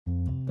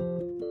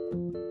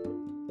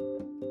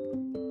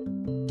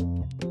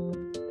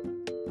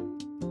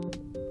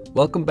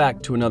Welcome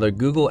back to another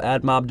Google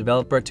AdMob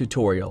developer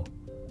tutorial.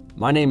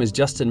 My name is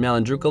Justin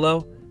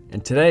Malandrucolo,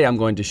 and today I'm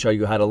going to show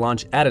you how to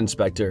launch Ad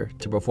Inspector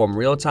to perform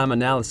real-time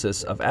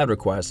analysis of ad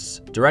requests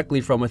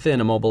directly from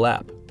within a mobile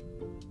app.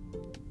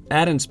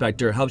 Ad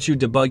Inspector helps you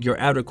debug your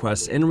ad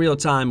requests in real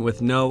time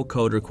with no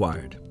code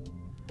required.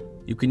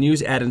 You can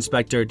use Ad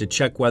Inspector to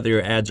check whether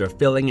your ads are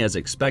filling as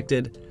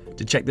expected,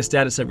 to check the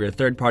status of your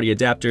third-party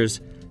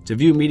adapters, to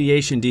view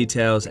mediation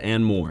details,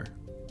 and more.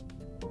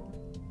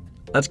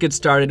 Let's get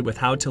started with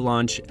how to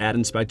launch Ad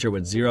Inspector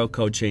with zero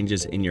code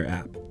changes in your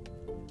app.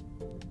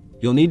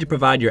 You'll need to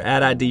provide your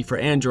ad ID for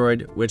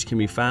Android, which can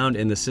be found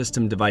in the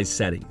system device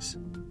settings.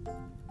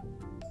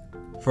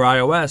 For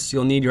iOS,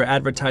 you'll need your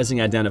advertising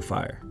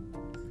identifier.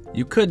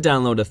 You could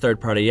download a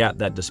third-party app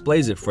that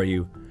displays it for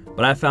you,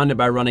 but I found it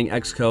by running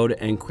Xcode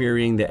and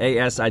querying the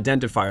AS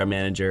identifier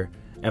manager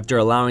after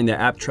allowing the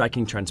app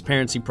tracking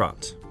transparency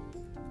prompt.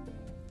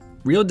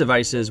 Real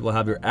devices will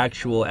have your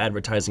actual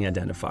advertising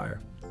identifier.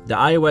 The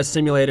iOS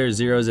simulator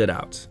zeroes it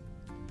out.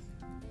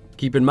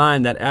 Keep in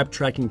mind that app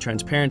tracking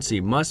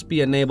transparency must be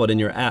enabled in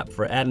your app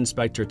for Ad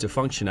Inspector to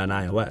function on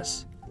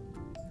iOS.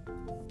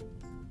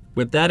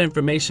 With that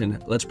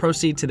information, let's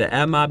proceed to the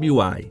AdMob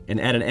UI and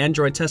add an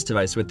Android test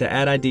device with the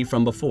ad ID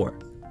from before.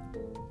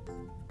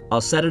 I'll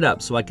set it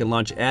up so I can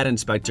launch Ad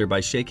Inspector by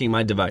shaking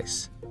my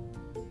device.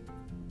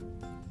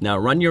 Now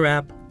run your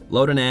app,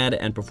 load an ad,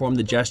 and perform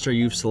the gesture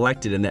you've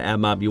selected in the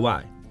AdMob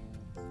UI.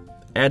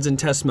 Ads in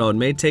test mode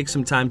may take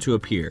some time to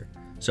appear,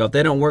 so if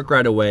they don't work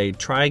right away,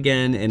 try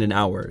again in an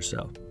hour or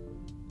so.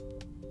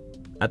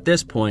 At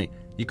this point,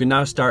 you can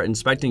now start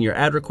inspecting your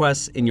ad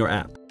requests in your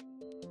app.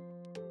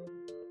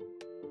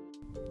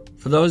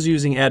 For those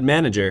using Ad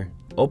Manager,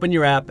 open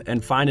your app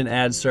and find an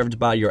ad served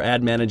by your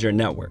Ad Manager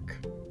network.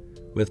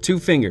 With 2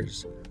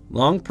 fingers,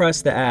 long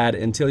press the ad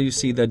until you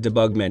see the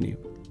debug menu.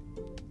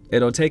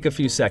 It'll take a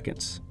few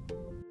seconds.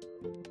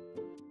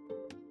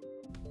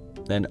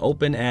 Then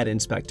open Ad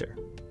Inspector.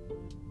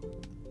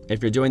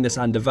 If you're doing this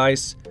on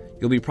device,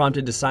 you'll be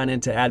prompted to sign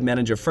into Ad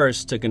Manager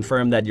first to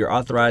confirm that you're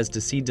authorized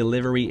to see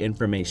delivery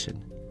information.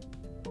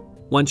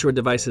 Once your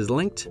device is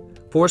linked,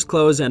 force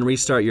close and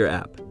restart your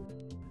app.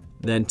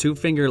 Then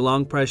 2-finger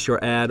long press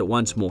your ad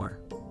once more.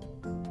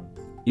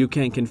 You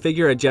can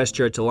configure a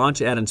gesture to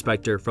launch Ad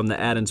Inspector from the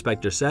Ad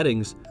Inspector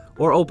settings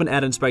or open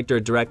Ad Inspector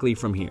directly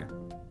from here.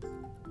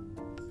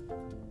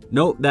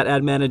 Note that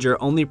Ad Manager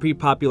only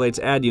pre-populates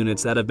ad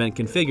units that have been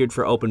configured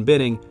for open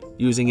bidding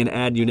using an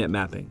ad unit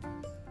mapping.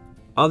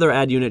 Other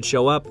ad units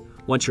show up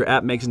once your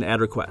app makes an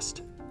ad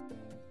request.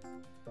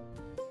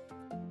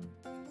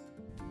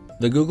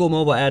 The Google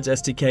Mobile Ads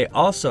SDK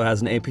also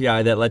has an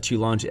API that lets you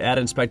launch Ad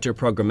Inspector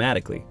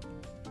programmatically.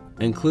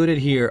 Included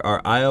here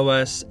are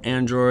iOS,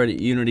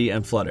 Android, Unity,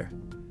 and Flutter.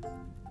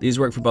 These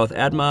work for both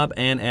AdMob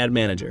and Ad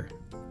Manager.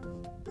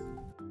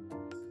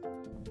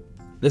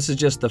 This is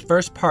just the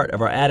first part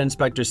of our Ad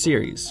Inspector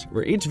series,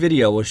 where each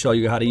video will show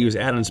you how to use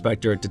Ad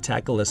Inspector to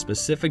tackle a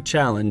specific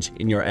challenge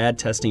in your ad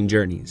testing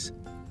journeys.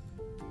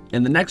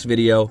 In the next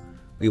video,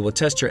 we will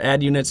test your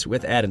ad units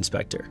with Ad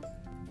Inspector.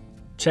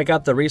 Check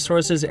out the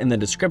resources in the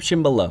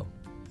description below.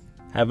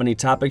 Have any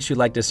topics you'd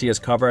like to see us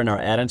cover in our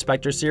Ad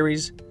Inspector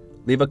series?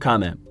 Leave a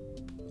comment.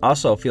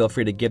 Also, feel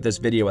free to give this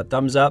video a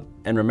thumbs up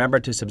and remember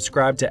to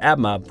subscribe to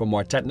AdMob for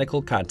more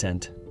technical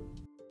content.